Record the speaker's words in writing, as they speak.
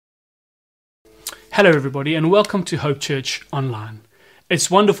Hello everybody and welcome to Hope Church Online.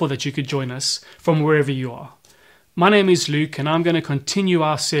 It's wonderful that you could join us from wherever you are. My name is Luke and I'm going to continue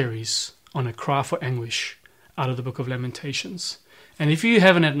our series on a cry for anguish out of the book of Lamentations. And if you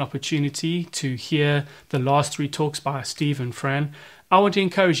haven't had an opportunity to hear the last three talks by Steve and Fran, I want to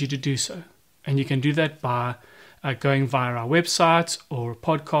encourage you to do so. And you can do that by going via our website or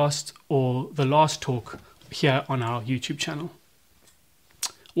podcast or the last talk here on our YouTube channel.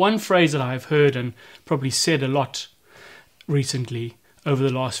 One phrase that I've heard and probably said a lot recently over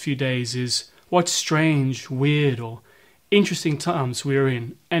the last few days is, what strange, weird or interesting times we're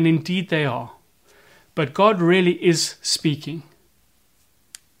in. And indeed they are. But God really is speaking.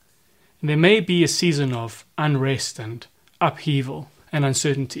 And there may be a season of unrest and upheaval and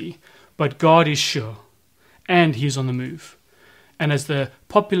uncertainty, but God is sure and He's on the move. And as the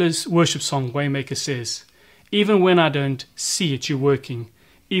popular worship song Waymaker says, even when I don't see it, you're working.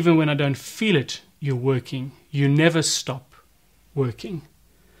 Even when I don't feel it, you're working. You never stop working.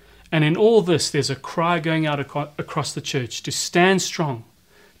 And in all this, there's a cry going out across the church to stand strong.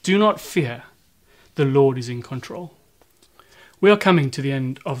 Do not fear. The Lord is in control. We are coming to the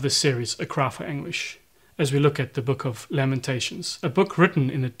end of this series, A Cry for Anguish, as we look at the book of Lamentations, a book written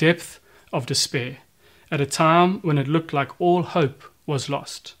in the depth of despair, at a time when it looked like all hope was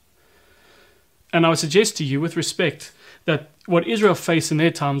lost. And I would suggest to you, with respect, that what Israel faced in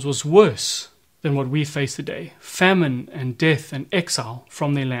their times was worse than what we face today. Famine and death and exile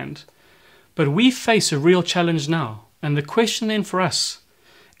from their land. But we face a real challenge now. And the question then for us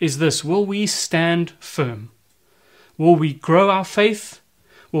is this: will we stand firm? Will we grow our faith?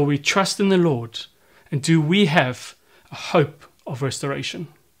 Will we trust in the Lord? And do we have a hope of restoration?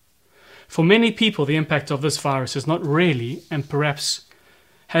 For many people, the impact of this virus is not really, and perhaps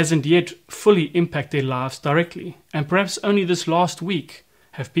hasn't yet fully impacted their lives directly. And perhaps only this last week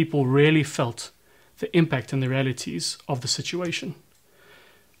have people really felt the impact and the realities of the situation.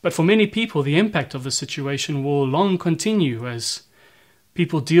 But for many people, the impact of the situation will long continue as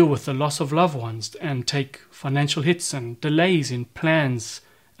people deal with the loss of loved ones and take financial hits and delays in plans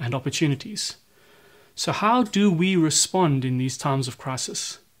and opportunities. So how do we respond in these times of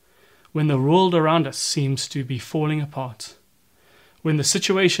crisis, when the world around us seems to be falling apart? When the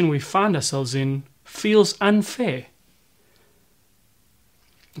situation we find ourselves in feels unfair,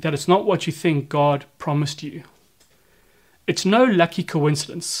 that it's not what you think God promised you. It's no lucky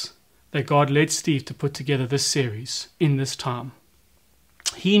coincidence that God led Steve to put together this series in this time.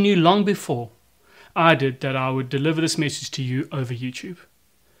 He knew long before I did that I would deliver this message to you over YouTube.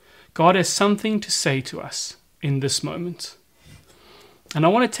 God has something to say to us in this moment. And I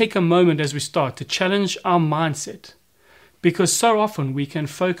want to take a moment as we start to challenge our mindset, because so often we can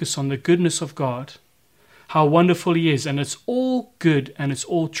focus on the goodness of God, how wonderful He is, and it's all good and it's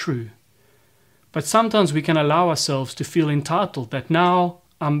all true. But sometimes we can allow ourselves to feel entitled that now,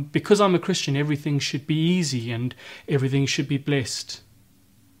 because I'm a Christian, everything should be easy and everything should be blessed.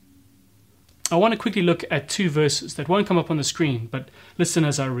 I want to quickly look at two verses that won't come up on the screen, but listen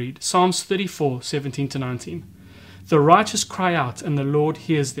as I read. Psalms 34:17-19. The righteous cry out and the Lord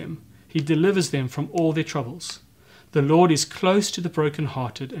hears them. He delivers them from all their troubles. The Lord is close to the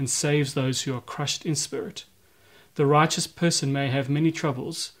brokenhearted and saves those who are crushed in spirit. The righteous person may have many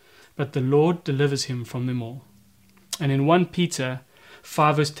troubles, but the Lord delivers him from them all. And in 1 Peter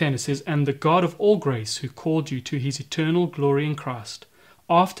 5:10 it says, And the God of all grace, who called you to His eternal glory in Christ,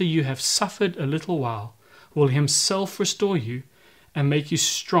 after you have suffered a little while, will Himself restore you and make you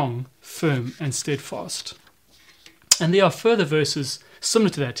strong, firm, and steadfast. And there are further verses similar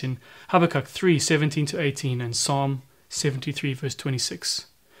to that in Habakkuk 3:17-18 and Psalm 73 verse 26.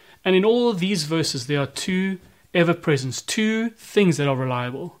 And in all of these verses there are two ever-present, two things that are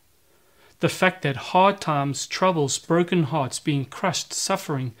reliable. The fact that hard times, troubles, broken hearts, being crushed,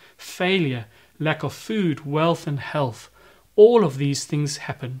 suffering, failure, lack of food, wealth and health, all of these things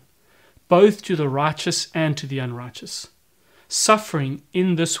happen, both to the righteous and to the unrighteous. Suffering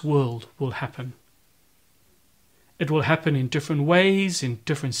in this world will happen. It will happen in different ways, in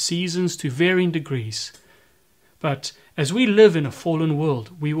different seasons, to varying degrees. But as we live in a fallen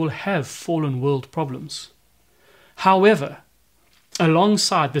world, we will have fallen world problems. However,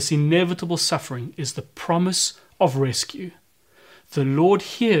 alongside this inevitable suffering is the promise of rescue. The Lord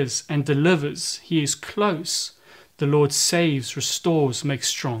hears and delivers. He is close. The Lord saves, restores, makes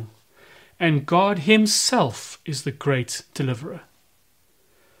strong. And God Himself is the great deliverer.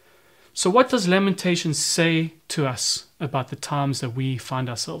 So what does Lamentations say to us about the times that we find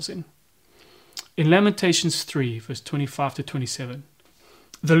ourselves in? In Lamentations 3, verse 25-27,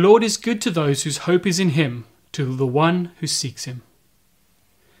 the Lord is good to those whose hope is in Him, to the one who seeks Him.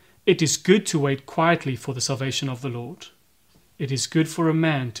 It is good to wait quietly for the salvation of the Lord. It is good for a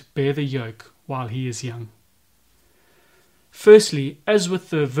man to bear the yoke while he is young. Firstly, as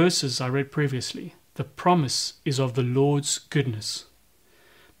with the verses I read previously, the promise is of the Lord's goodness.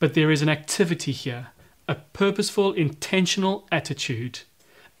 But there is an activity here, a purposeful, intentional attitude,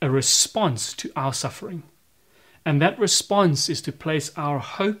 a response to our suffering. And that response is to place our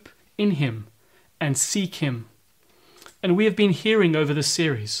hope in Him and seek Him. And we have been hearing over this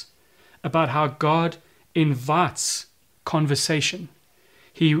series about how God invites conversation.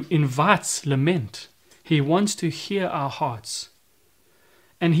 He invites lament. He wants to hear our hearts.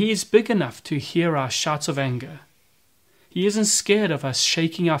 And He is big enough to hear our shouts of anger. He isn't scared of us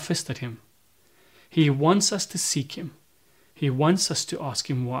shaking our fist at Him. He wants us to seek Him. He wants us to ask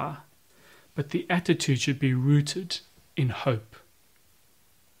Him why. But the attitude should be rooted in hope.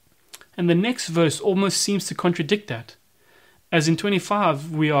 And the next verse almost seems to contradict that. As in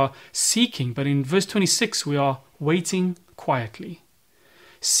 25 we are seeking, but in verse 26 we are waiting quietly.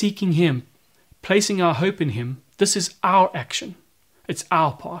 Seeking Him, placing our hope in Him, this is our action. It's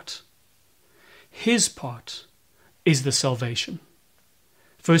our part. His part is the salvation.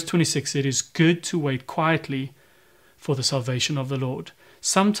 Verse 26, it is good to wait quietly for the salvation of the Lord.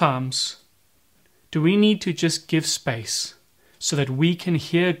 Sometimes, do we need to just give space so that we can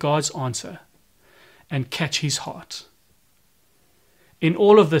hear God's answer and catch His heart? In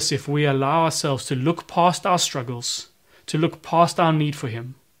all of this, if we allow ourselves to look past our struggles, to look past our need for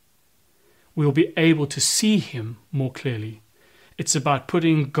Him, we'll be able to see Him more clearly. It's about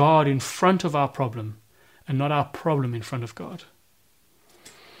putting God in front of our problem and not our problem in front of God.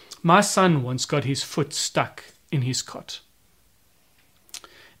 My son once got his foot stuck in his cot.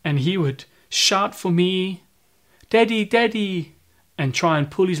 And he would shout for me, "Daddy, Daddy," and try and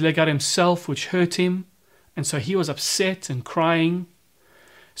pull his leg out himself, which hurt him. And so he was upset and crying.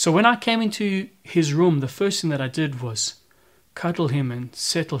 So when I came into his room, the first thing that I did was cuddle him and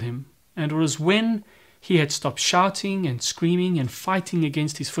settle him. And it was when he had stopped shouting and screaming and fighting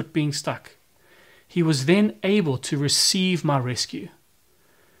against his foot being stuck, he was then able to receive my rescue.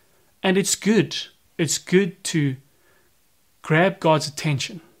 And it's good. It's good to grab God's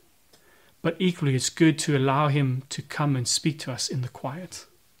attention. But equally, it's good to allow Him to come and speak to us in the quiet.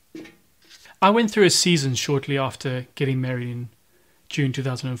 I went through a season shortly after getting married in June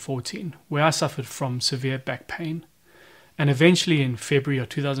 2014, where I suffered from severe back pain. And eventually in February of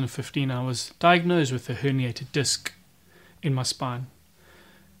 2015, I was diagnosed with a herniated disc in my spine.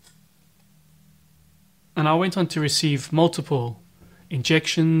 And I went on to receive multiple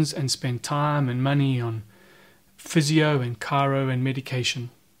injections and spend time and money on physio and chiro and medication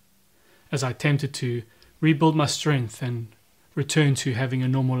as I attempted to rebuild my strength and return to having a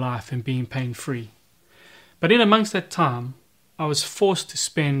normal life and being pain-free. But in amongst that time, I was forced to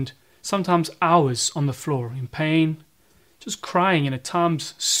spend sometimes hours on the floor in pain, just crying and at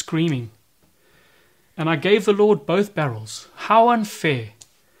times screaming. And I gave the Lord both barrels. How unfair.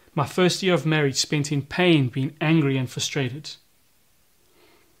 My first year of marriage spent in pain, being angry and frustrated.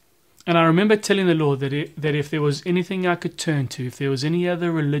 And I remember telling the Lord that if there was anything I could turn to, if there was any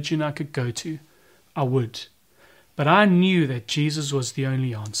other religion I could go to, I would. But I knew that Jesus was the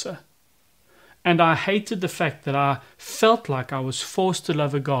only answer. And I hated the fact that I felt like I was forced to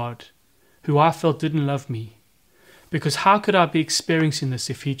love a God who I felt didn't love me. Because how could I be experiencing this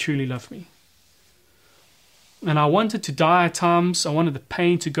if He truly loved me? And I wanted to die at times. I wanted the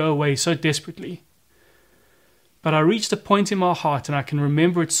pain to go away so desperately. But I reached a point in my heart, and I can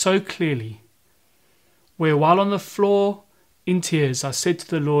remember it so clearly, where while on the floor in tears, I said to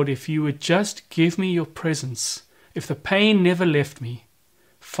the Lord, if You would just give me Your presence, if the pain never left me,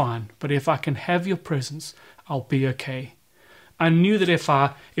 fine. But if I can have Your presence, I'll be okay. I knew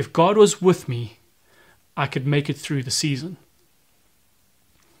that if God was with me, I could make it through the season.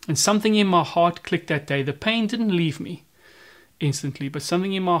 And something in my heart clicked that day. The pain didn't leave me instantly, but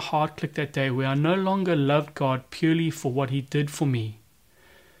something in my heart clicked that day where I no longer loved God purely for what He did for me,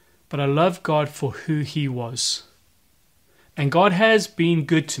 but I loved God for who He was. And God has been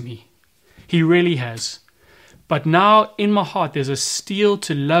good to me. He really has. But now in my heart there's a steel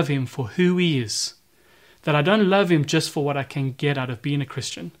to love Him for who He is. That I don't love Him just for what I can get out of being a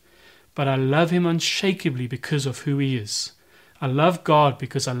Christian, but I love Him unshakably because of who He is. I love God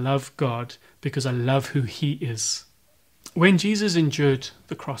because I love God, because I love who He is. When Jesus endured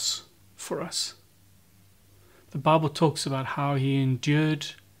the cross for us, the Bible talks about how He endured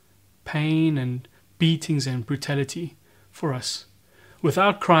pain and beatings and brutality for us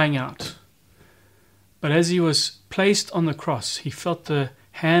without crying out. But as He was placed on the cross, He felt the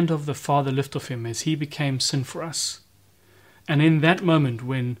hand of the Father lift off Him as He became sin for us. And in that moment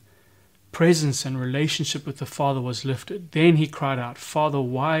when presence and relationship with the Father was lifted, then he cried out, "Father,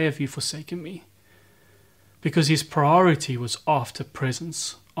 why have you forsaken me?" Because his priority was after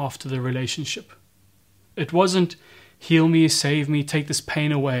presence, after the relationship. It wasn't, "Heal me, save me, take this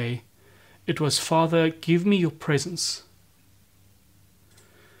pain away." It was, "Father, give me your presence."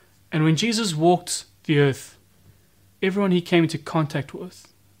 And when Jesus walked the earth, everyone he came into contact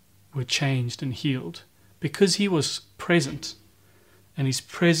with were changed and healed because he was present and his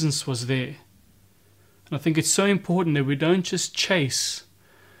presence was there. And I think it's so important that we don't just chase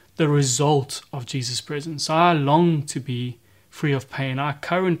the result of Jesus' presence. I long to be free of pain. I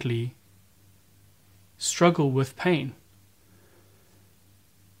currently struggle with pain.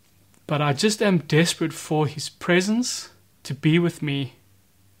 But I just am desperate for his presence to be with me.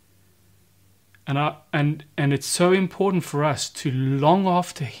 And it's so important for us to long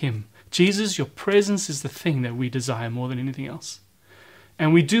after him. Jesus, your presence is the thing that we desire more than anything else.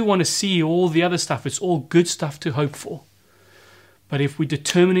 And we do want to see all the other stuff. It's all good stuff to hope for. But if we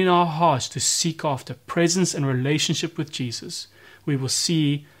determine in our hearts to seek after presence and relationship with Jesus, we will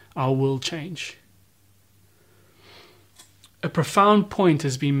see our world change. A profound point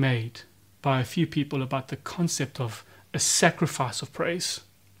has been made by a few people about the concept of a sacrifice of praise.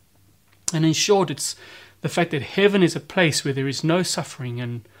 And in short, it's the fact that heaven is a place where there is no suffering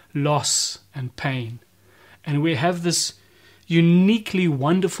and loss and pain. And we have this uniquely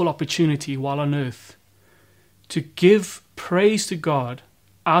wonderful opportunity while on earth to give praise to God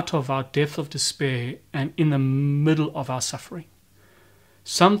out of our depth of despair and in the middle of our suffering.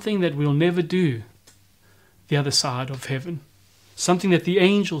 Something that we'll never do the other side of heaven. Something that the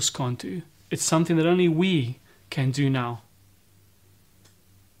angels can't do. It's something that only we can do now.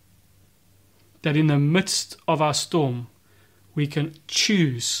 That in the midst of our storm, we can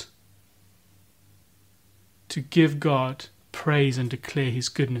choose to give God praise and declare his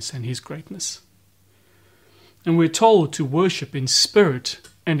goodness and his greatness. And we're told to worship in spirit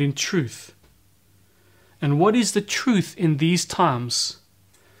and in truth. And what is the truth in these times?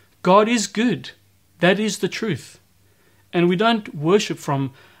 God is good. That is the truth. And we don't worship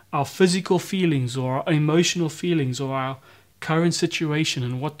from our physical feelings or our emotional feelings or our current situation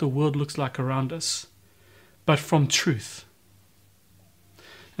and what the world looks like around us, but from truth.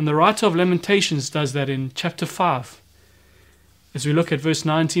 And the writer of Lamentations does that in chapter 5. As we look at verse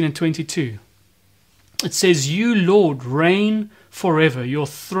 19 and 22. It says, "You, Lord, reign forever. Your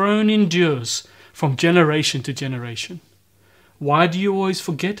throne endures from generation to generation. Why do you always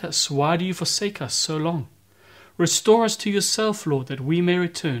forget us? Why do you forsake us so long? Restore us to yourself, Lord, that we may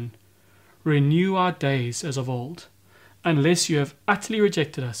return. Renew our days as of old, unless you have utterly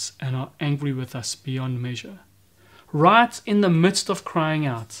rejected us and are angry with us beyond measure." Right in the midst of crying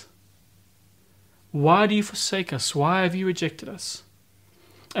out, "Why do you forsake us? Why have you rejected us?"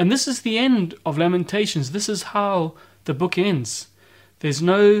 And this is the end of Lamentations. This is how the book ends. There's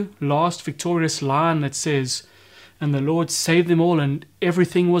no last victorious line that says, "And the Lord saved them all and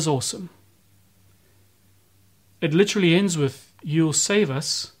everything was awesome." It literally ends with, "You'll save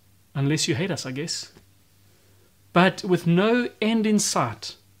us unless you hate us," I guess. But with no end in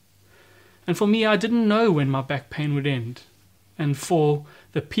sight. And for me, I didn't know when my back pain would end. And for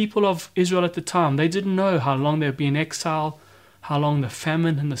the people of Israel at the time, they didn't know how long they'd be in exile, how long the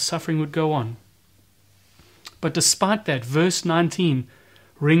famine and the suffering would go on. But despite that, verse 19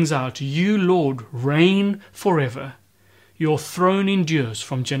 rings out, "You, Lord, reign forever. Your throne endures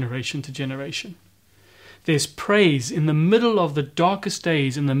from generation to generation." There's praise in the middle of the darkest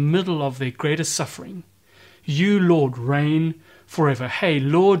days, in the middle of their greatest suffering. You, Lord, reign forever. Hey,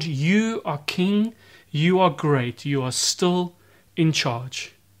 Lord, you are King. You are great. You are still in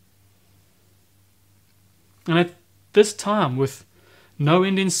charge. And at this time, with no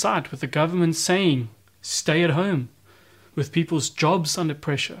end in sight, with the government saying, "Stay at home," with people's jobs under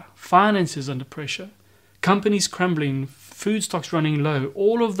pressure, finances under pressure, companies crumbling, food stocks running low,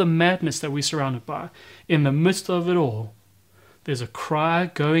 all of the madness that we're surrounded by, in the midst of it all, there's a cry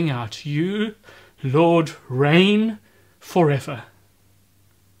going out, "You, Lord, reign forever."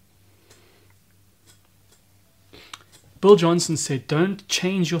 Bill Johnson said, "Don't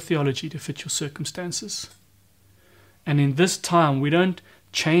change your theology to fit your circumstances." And in this time, we don't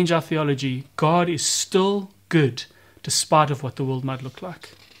change our theology. God is still good, despite of what the world might look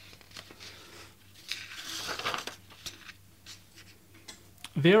like.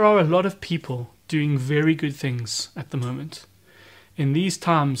 There are a lot of people doing very good things at the moment. In these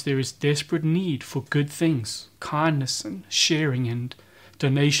times, there is desperate need for good things, kindness and sharing and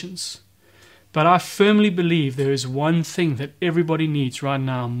donations. But I firmly believe there is one thing that everybody needs right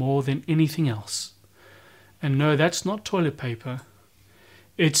now more than anything else. And no, that's not toilet paper.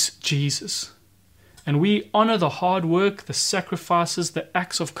 It's Jesus. And we honor the hard work, the sacrifices, the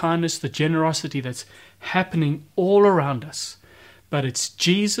acts of kindness, the generosity that's happening all around us. But it's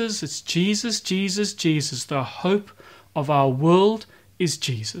Jesus, Jesus. The hope of our world is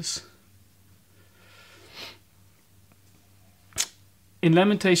Jesus. In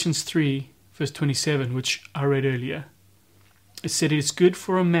Lamentations 3, verse 27, which I read earlier, it said, "It is good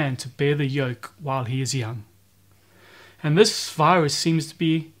for a man to bear the yoke while he is young." And this virus seems to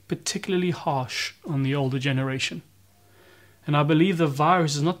be particularly harsh on the older generation. And I believe the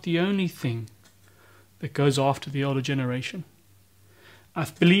virus is not the only thing that goes after the older generation. I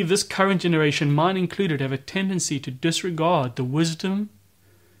believe this current generation, mine included, have a tendency to disregard the wisdom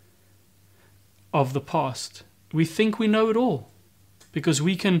of the past. We think we know it all because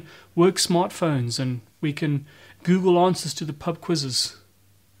we can work smartphones and we can Google answers to the pub quizzes.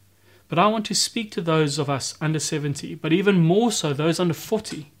 But I want to speak to those of us under 70, but even more so those under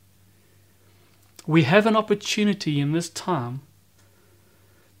 40. We have an opportunity in this time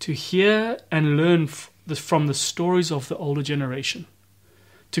to hear and learn from the stories of the older generation,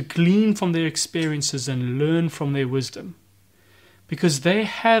 to glean from their experiences and learn from their wisdom, because they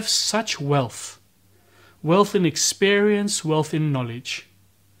have such wealth in experience, wealth in knowledge.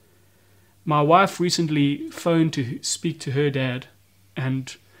 My wife recently phoned to speak to her dad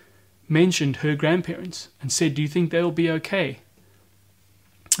and mentioned her grandparents and said, "Do you think they'll be okay?"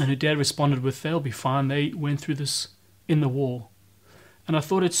 And her dad responded with, "They'll be fine. They went through this in the war." And I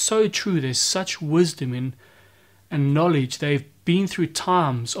thought, it's so true. There's such wisdom and knowledge. They've been through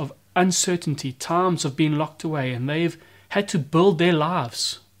times of uncertainty, times of being locked away, and they've had to build their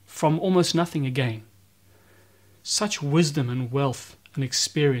lives from almost nothing again. Such wisdom and wealth and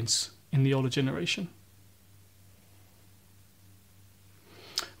experience in the older generation.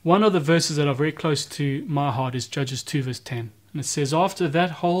 One of the verses that are very close to my heart is Judges 2 verse 10. And it says, "After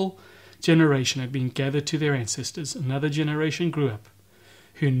that whole generation had been gathered to their ancestors, another generation grew up,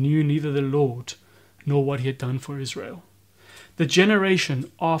 who knew neither the Lord nor what he had done for Israel." The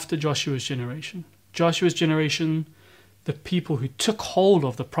generation after Joshua's generation, the people who took hold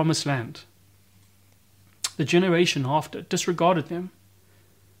of the promised land, the generation after disregarded them.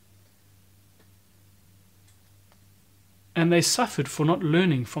 And they suffered for not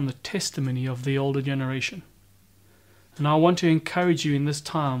learning from the testimony of the older generation. And I want to encourage you in this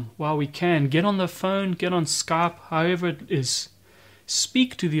time, while we can, get on the phone, get on Skype, however it is.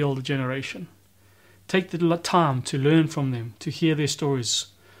 Speak to the older generation. Take the time to learn from them, to hear their stories.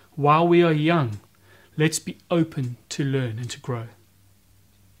 While we are young, let's be open to learn and to grow.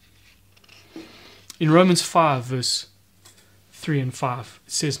 In Romans 5, verse 3 and 5,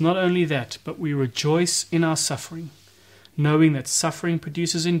 it says, "Not only that, but we rejoice in our suffering, knowing that suffering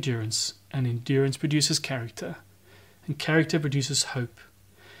produces endurance, and endurance produces character, and character produces hope.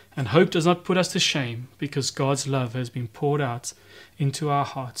 And hope does not put us to shame, because God's love has been poured out into our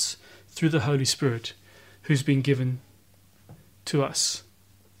hearts through the Holy Spirit, who's been given to us."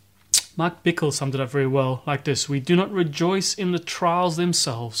 Mark Bickle summed it up very well like this: "We do not rejoice in the trials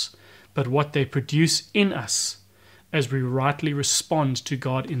themselves, but what they produce in us as we rightly respond to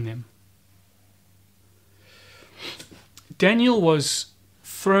God in them." Daniel was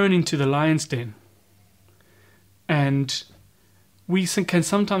thrown into the lion's den. And we can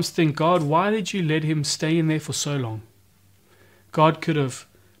sometimes think, "God, why did you let him stay in there for so long?" God could have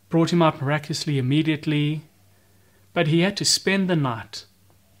brought him out miraculously immediately, but he had to spend the night,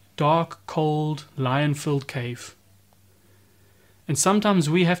 dark, cold, lion-filled cave. And sometimes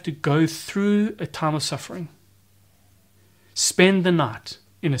we have to go through a time of suffering, spend the night,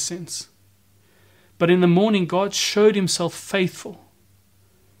 in a sense. But in the morning, God showed himself faithful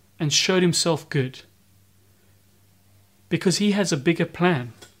and showed himself good, because he has a bigger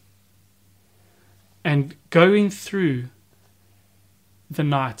plan. And going through the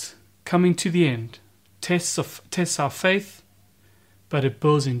night, coming to the end, tests our faith, but it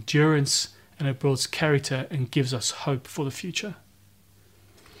builds endurance and it builds character and gives us hope for the future.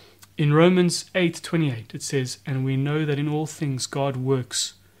 In Romans 8:28 it says, "And we know that in all things God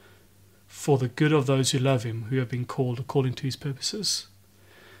works for the good of those who love him, who have been called according to his purposes."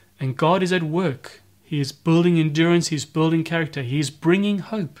 And God is at work. He is building endurance, he is building character, he is bringing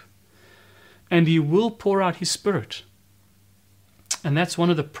hope. And he will pour out his Spirit. And that's one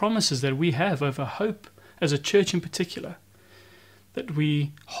of the promises that we have over hope, as a church in particular, that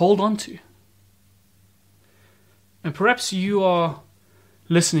we hold on to. And perhaps you are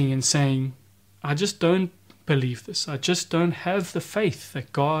listening and saying, "I just don't believe this. I just don't have the faith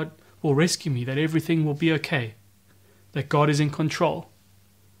that God will rescue me, that everything will be okay, that God is in control."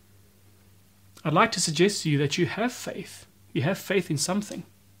 I'd like to suggest to you that you have faith. You have faith in something.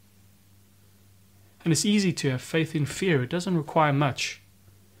 And it's easy to have faith in fear. It doesn't require much.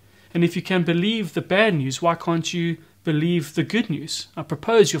 And if you can believe the bad news, why can't you believe the good news? I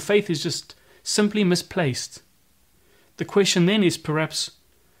propose your faith is just simply misplaced. The question then is perhaps,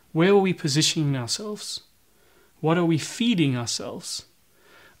 where are we positioning ourselves? What are we feeding ourselves?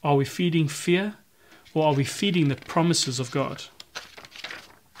 Are we feeding fear, or are we feeding the promises of God?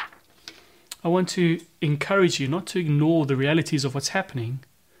 I want to encourage you not to ignore the realities of what's happening.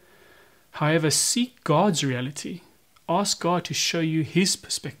 However, seek God's reality. Ask God to show you His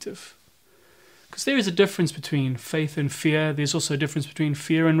perspective. Because there is a difference between faith and fear. There's also a difference between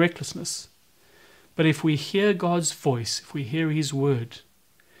fear and recklessness. But if we hear God's voice, if we hear His word,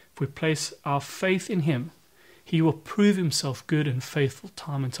 if we place our faith in Him, He will prove Himself good and faithful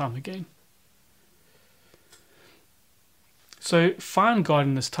time and time again. So find God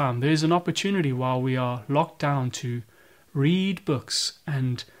in this time. There is an opportunity while we are locked down to read books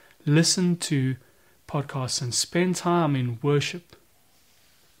and listen to podcasts and spend time in worship.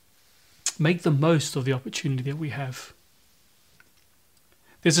 Make the most of the opportunity that we have.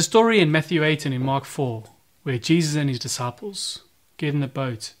 There's a story in Matthew 8 and in Mark 4 where Jesus and His disciples get in the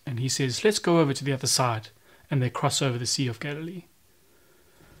boat and He says, let's go over to the other side, and they cross over the Sea of Galilee.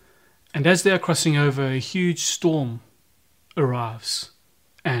 And as they are crossing over, a huge storm arrives.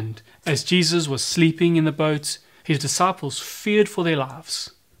 And as Jesus was sleeping in the boat, His disciples feared for their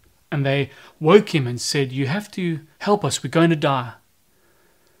lives. And they woke Him and said, you have to help us, we're going to die.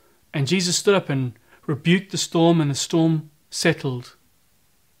 And Jesus stood up and rebuked the storm, and the storm settled.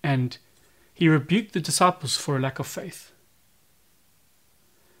 And He rebuked the disciples for a lack of faith.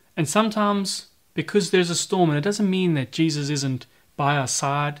 And sometimes, because there's a storm, and it doesn't mean that Jesus isn't by our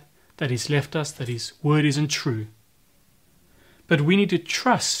side, that He's left us, that His word isn't true. But we need to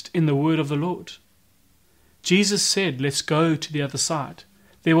trust in the word of the Lord. Jesus said, let's go to the other side.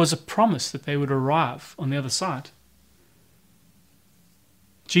 There was a promise that they would arrive on the other side.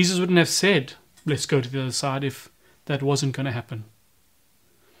 Jesus wouldn't have said, let's go to the other side, if that wasn't going to happen.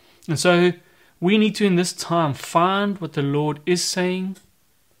 And so we need to, in this time, find what the Lord is saying,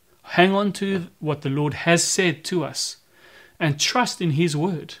 hang on to what the Lord has said to us, and trust in His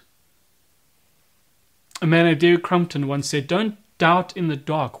word. A man named Derek Crumpton once said, don't doubt in the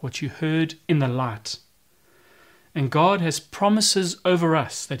dark what you heard in the light. And God has promises over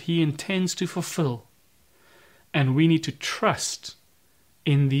us that He intends to fulfill. And we need to trust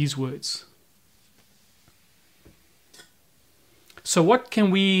in these words. So what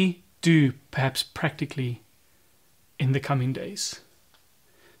can we do, perhaps practically, in the coming days?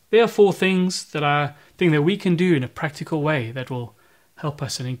 There are 4 things that I think that we can do in a practical way that will help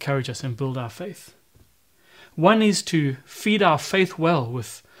us and encourage us and build our faith. One is to feed our faith well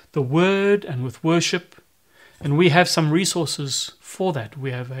with the word and with worship. And we have some resources for that.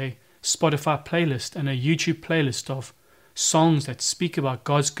 We have a Spotify playlist and a YouTube playlist of songs that speak about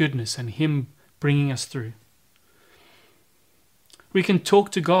God's goodness and Him bringing us through. We can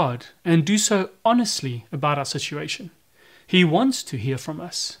talk to God and do so honestly about our situation. He wants to hear from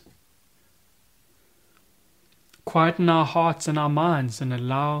us. Quieten our hearts and our minds and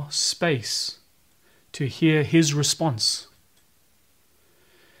allow space to hear His response.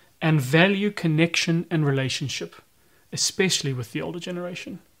 And value connection and relationship, especially with the older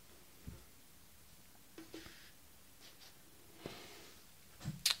generation.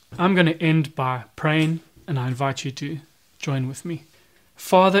 I'm going to end by praying, and I invite you to join with me.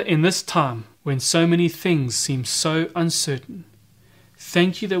 Father, in this time when so many things seem so uncertain,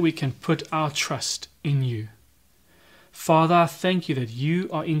 thank You that we can put our trust in You. Father, I thank You that You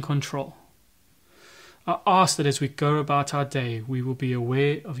are in control. I ask that as we go about our day, we will be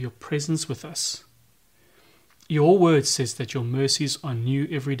aware of Your presence with us. Your word says that Your mercies are new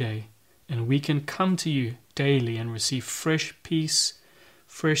every day, and we can come to You daily and receive fresh peace,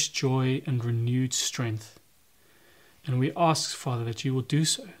 fresh joy, and renewed strength. And we ask, Father, that You will do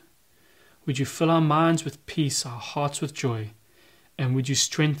so. Would You fill our minds with peace, our hearts with joy, and would You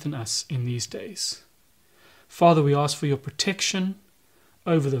strengthen us in these days? Father, we ask for Your protection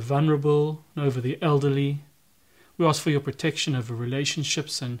over the vulnerable and over the elderly. We ask for Your protection over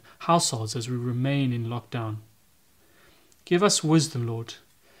relationships and households as we remain in lockdown. Give us wisdom, Lord.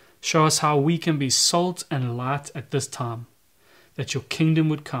 Show us how we can be salt and light at this time, that Your kingdom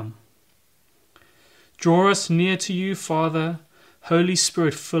would come. Draw us near to You, Father. Holy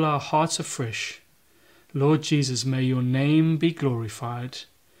Spirit, fill our hearts afresh. Lord Jesus, may Your name be glorified.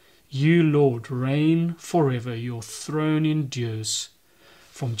 You, Lord, reign forever. Your throne endures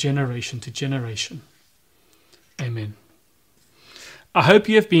from generation to generation. Amen. I hope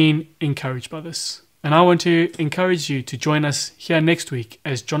you have been encouraged by this. And I want to encourage you to join us here next week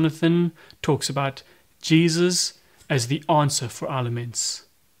as Jonathan talks about Jesus as the answer for our laments.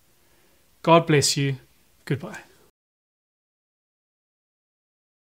 God bless you. Goodbye.